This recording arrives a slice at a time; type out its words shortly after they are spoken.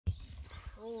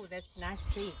Oh, that's a nice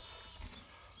treat.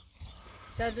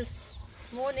 So this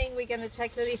morning we're going to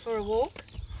take Lily for a walk.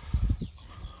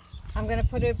 I'm going to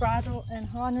put her bridle and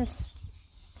harness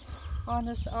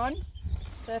on.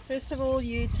 So first of all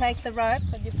you take the rope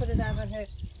and you put it over her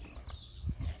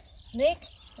neck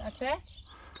like that.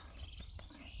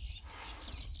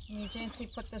 And you gently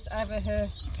put this over her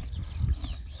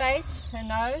face, her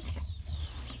nose,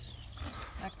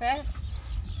 like that.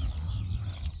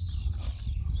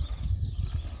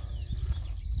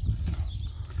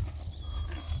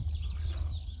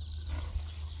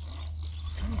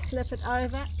 And flip it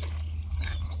over.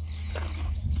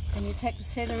 And you take the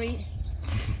celery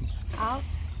out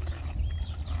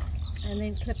and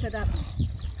then clip it up.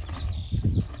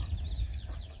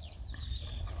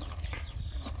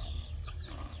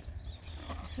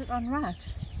 Is it on right?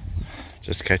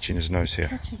 Just catching his nose here.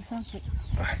 Catching something.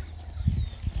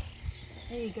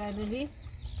 There you go, Lily.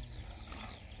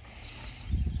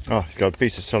 Oh, you've got a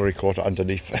piece of celery quarter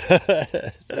underneath.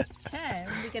 Okay,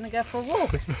 we're going to go for a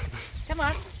walk. Come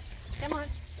on, come on.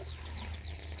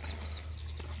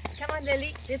 Come on,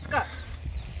 Lily, let's go.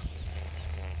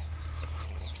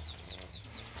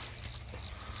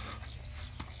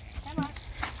 Come on.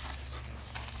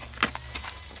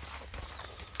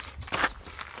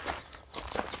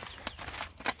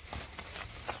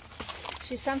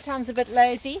 She's sometimes a bit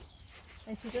lazy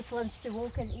and she just wants to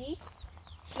walk and eat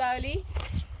slowly,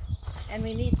 and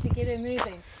we need to get her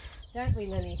moving, don't we,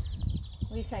 Lily?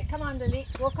 We say, come on, Lily,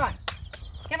 walk on.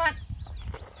 Come on.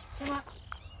 Come on.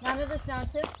 None of this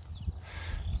nonsense.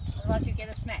 Otherwise you get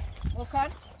a smack. Walk on.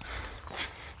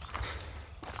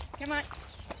 Come on.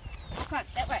 Walk on,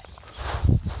 that way.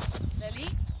 Lily,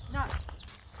 no.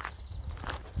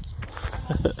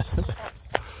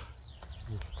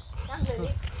 Come,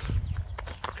 Lily.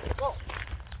 Walk.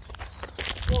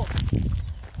 Walk.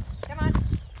 Come on.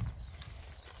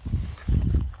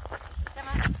 Come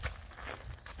on.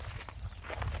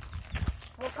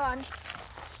 Walk on.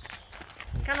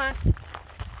 Come on.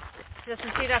 She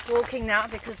doesn't feel like walking now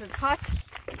because it's hot.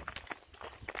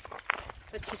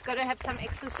 But she's got to have some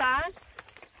exercise.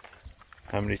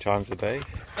 How many times a day?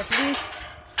 At least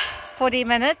 40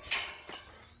 minutes.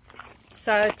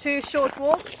 So 2 short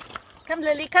walks. Come,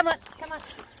 Lily, come on, come on.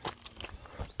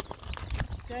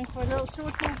 Going for a little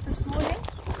short walk this morning.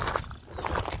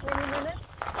 20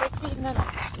 minutes, 15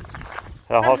 minutes.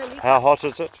 How hot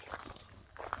is it?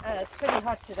 It's pretty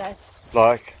hot today.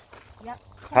 Like? Yep.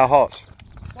 How hot?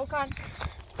 Walk on.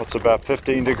 What's about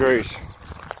 15 degrees?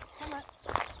 Come on.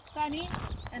 Sunny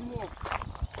and walk.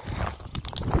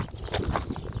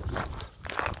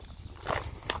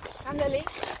 Come, Lily.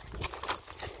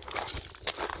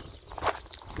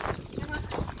 Come on.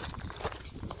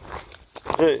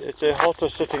 It's a halter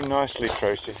sitting nicely,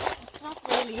 Tracy. It's not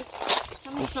really.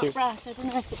 Something's not right. I don't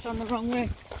know if it's on the wrong way.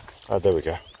 Oh, there we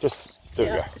go. There we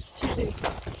go. It's too big.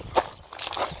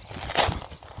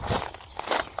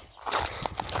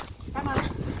 Come on.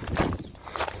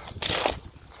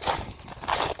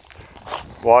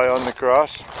 Why on the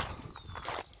grass?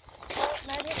 Well,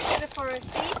 maybe it's better for her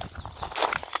feet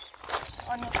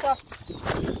on the soft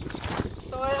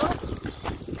soil.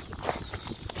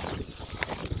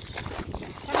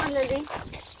 Come on, Lily.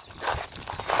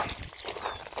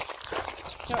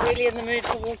 Not really in the mood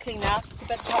for walking now. It's a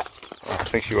bit hot. I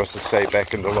think she wants to stay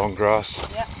back in the long grass.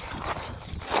 Yeah.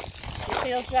 She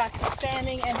feels like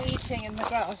standing and eating in the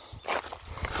grass.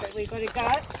 But we've got to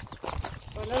go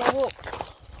for a little walk.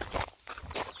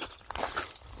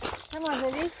 Come on,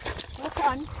 Lily. Walk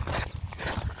on.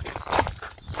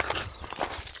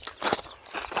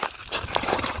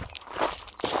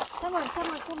 Come on, come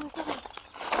on, come on, come on.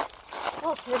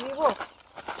 Walk, Lily, walk.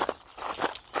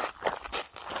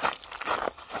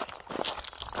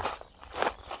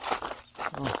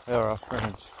 Oh, they're our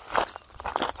friends.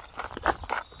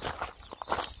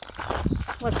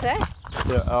 What's that?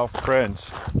 They're our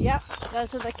friends. Yep,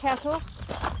 those are the cattle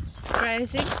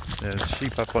grazing. There's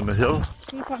sheep up on the hill.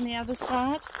 Sheep on the other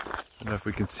side. I don't know if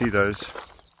we can see those.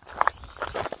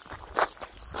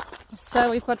 So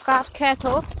we've got 5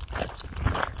 cattle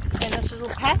in this little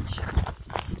patch.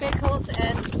 Speckles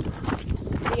and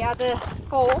the other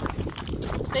 4.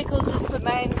 Speckles is the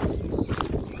main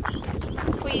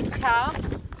queen cow.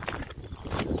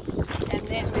 And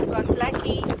then we've got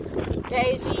Blackie,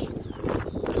 Daisy,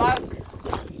 Bloke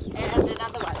and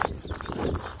another one.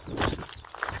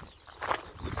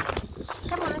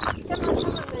 Come on,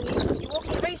 Lily. You're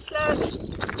walking very slowly.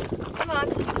 Come on,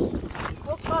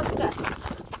 walk faster.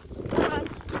 Come on.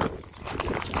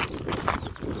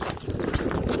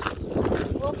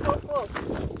 Walk, walk, walk.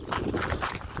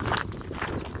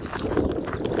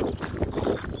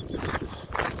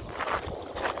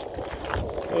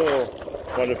 Oh,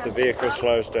 what if the vehicle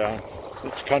slows down?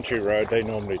 It's country road, they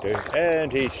normally do.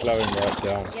 And he's slowing right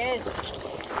down. Yes.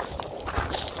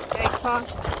 Going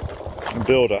fast.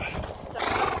 Builder. This is a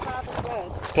private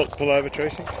road. Pull over,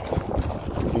 Tracy.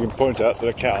 You can point out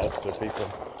the cows to people.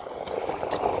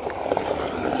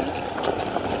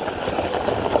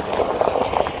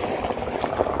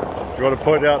 You want to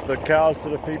point out the cows to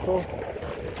the people?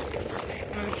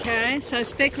 Okay, so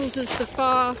Speckles is the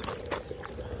far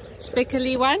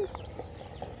speckly one.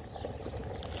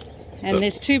 And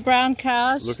there's two brown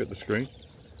cows. Look at the screen.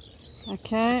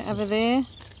 Okay, over there.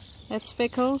 That's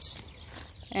Speckles.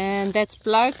 And that's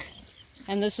Bloke.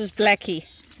 And this is Blackie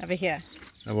over here.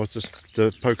 And what's this,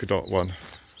 the polka dot one?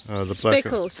 The black.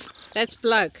 Speckles. That's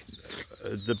Bloke.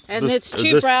 And this, it's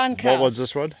two brown cows. What was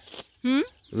this one? Hmm?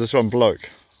 This one bloke.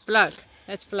 Bloke.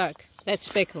 That's Bloke. That's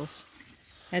Speckles.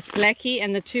 That's Blackie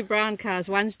and the two brown cows.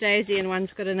 One's Daisy and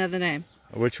one's got another name.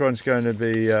 Which one's going to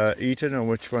be eaten and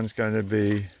which one's going to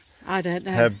be I don't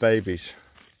know. have babies?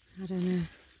 I don't know.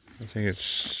 I think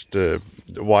it's the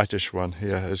whitish one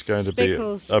here is going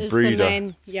Speckles to be a is breeder. the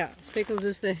main, yeah, Speckles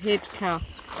is the head cow,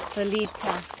 the lead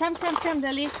cow. Come,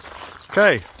 Lily.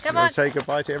 Okay, Come you on. say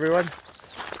goodbye to everyone?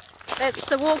 That's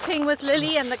the walking with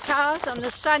Lily and the cows on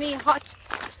the sunny, hot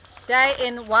day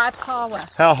in Waipawa.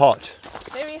 How hot?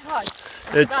 Very hot.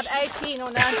 It's It's- about 18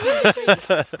 or 19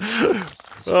 degrees.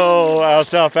 Oh, our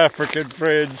South African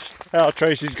friends. How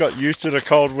Tracy's got used to the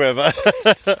cold weather.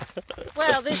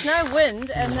 Well, there's no wind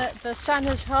and the sun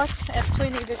is hot at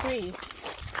 20 degrees.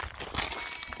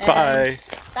 Bye.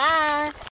 Bye.